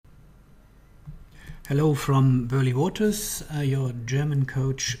Hello from Burley Waters, your German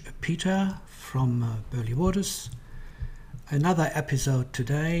coach Peter from Burley Waters. Another episode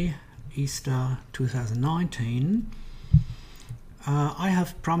today, Easter 2019. I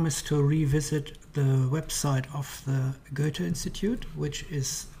have promised to revisit the website of the Goethe Institute, which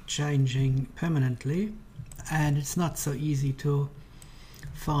is changing permanently, and it's not so easy to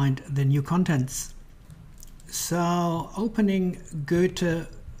find the new contents. So, opening goethe.de,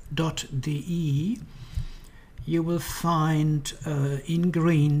 you will find in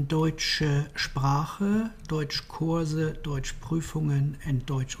green Deutsche Sprache, Deutschkurse, Deutschprüfungen, and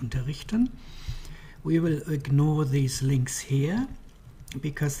Deutsch unterrichten. We will ignore these links here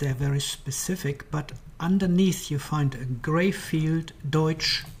because they're very specific, but underneath you find a gray field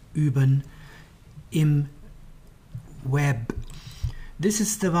Deutsch üben im web. This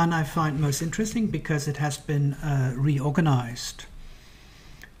is the one I find most interesting because it has been reorganized.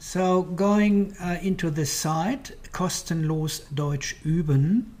 So going into this site, kostenlos Deutsch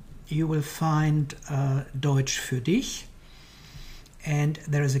üben, you will find Deutsch für dich, and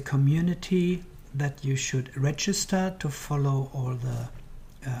there is a community that you should register to follow all the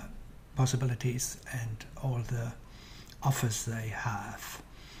possibilities and all the offers they have.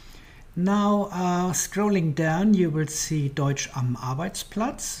 Now scrolling down, you will see Deutsch am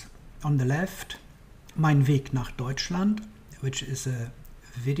Arbeitsplatz on the left, Mein Weg nach Deutschland, which is a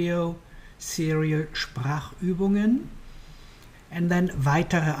video serial Sprachübungen, and then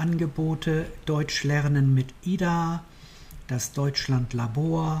weitere Angebote, Deutsch lernen mit Ida, das Deutschland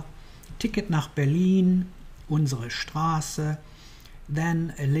Labor, Ticket nach Berlin, unsere Straße,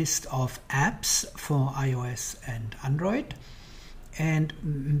 then a list of apps for iOS and Android, and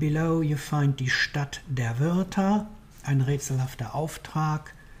below you find die Stadt der Wörter, ein rätselhafter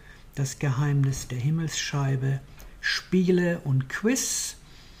Auftrag, das Geheimnis der Himmelsscheibe, Spiele und Quiz,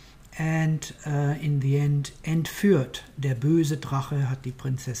 and in the end, entführt. Der böse Drache hat die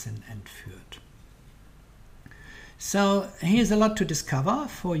Prinzessin entführt. So here's a lot to discover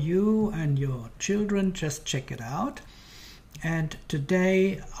for you and your children. Just check it out. And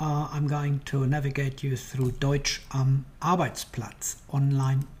today I'm going to navigate you through Deutsch am Arbeitsplatz,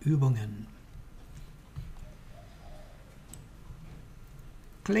 Online-Übungen.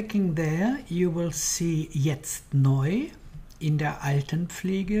 Clicking there, you will see Jetzt neu in der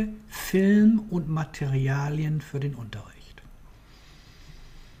Altenpflege, Film und Materialien für den Unterricht.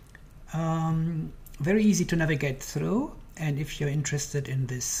 Very easy to navigate through, and if you're interested in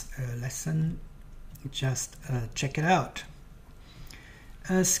this lesson, just check it out.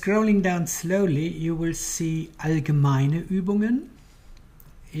 Scrolling down slowly, you will see allgemeine Übungen.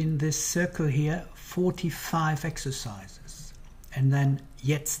 In this circle here, 45 exercises. And then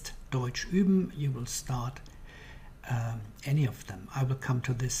Jetzt Deutsch üben, you will start any of them. I will come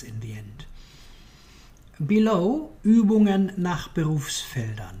to this in the end. Below, Übungen nach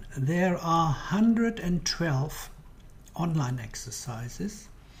Berufsfeldern. There are 112 online exercises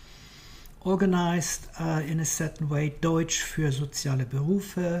organized in a certain way. Deutsch für soziale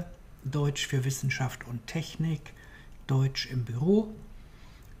Berufe, Deutsch für Wissenschaft und Technik, Deutsch im Büro,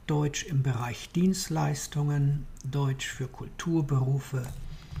 Deutsch im Bereich Dienstleistungen, Deutsch für Kulturberufe,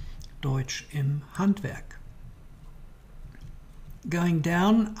 Deutsch im Handwerk. Going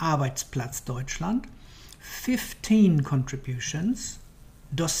down, Arbeitsplatz Deutschland, 15 contributions,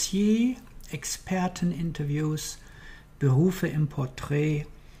 Dossier, Experteninterviews, Berufe im Porträt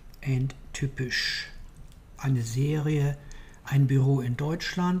and typisch. Eine Serie, ein Büro in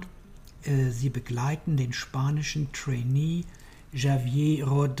Deutschland. Sie begleiten den spanischen Trainee Javier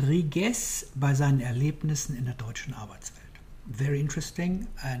Rodriguez bei seinen Erlebnissen in der deutschen Arbeitswelt. Very interesting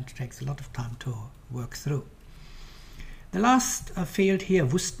and takes a lot of time to work through. The last field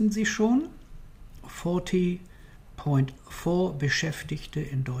here, wussten Sie schon? 40.4 Beschäftigte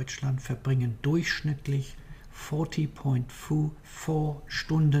in Deutschland verbringen durchschnittlich 40.4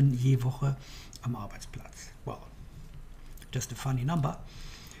 Stunden je Woche am Arbeitsplatz. Well, just a funny number.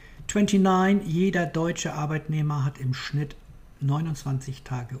 29, jeder deutsche Arbeitnehmer hat im Schnitt 29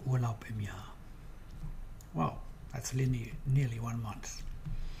 Tage Urlaub im Jahr. Wow, that's nearly 1 month.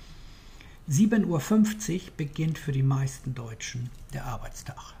 7:50 Uhr beginnt für die meisten Deutschen der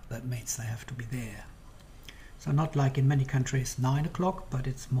Arbeitstag. That means they have to be there. So not like in many countries 9 o'clock, but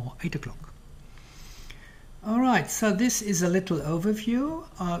it's more 8 o'clock. Alright, so this is a little overview.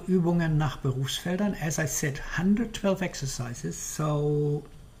 Übungen nach Berufsfeldern. As I said, 112 exercises. So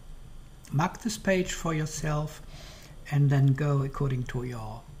mark this page for yourself and then go according to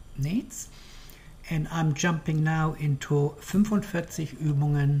your needs. And I'm jumping now into 45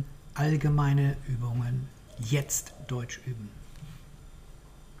 Übungen, allgemeine Übungen, jetzt Deutsch üben.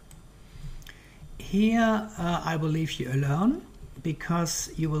 Here I will leave you alone,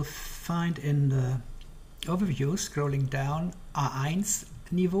 because you will find in the overview, scrolling down, A1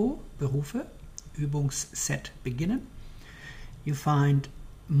 Niveau, Berufe, Übungsset beginnen. You find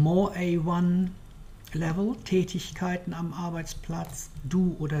more A1 Level, Tätigkeiten am Arbeitsplatz,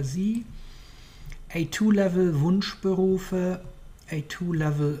 du oder sie. A2 Level, Wunschberufe. A2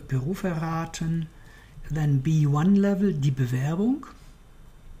 Level, Berufe raten. Then B1 Level, die Bewerbung.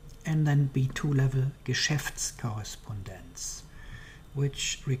 And then B2 Level, Geschäftskorrespondenz,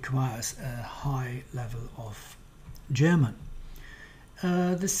 which requires a high level of German.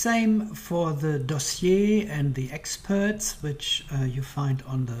 The same for the dossier and the experts, which you find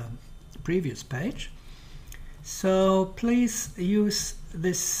on the previous page. So please use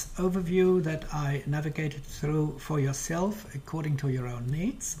this overview that I navigated through for yourself according to your own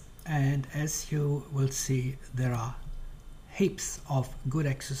needs. And as you will see, there are heaps of good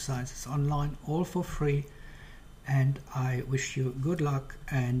exercises online, all for free. And I wish you good luck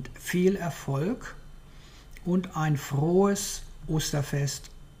and viel Erfolg und ein frohes Osterfest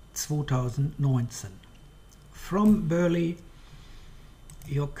 2019. From Burley,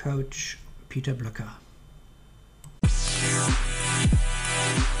 your coach Peter Blöcker.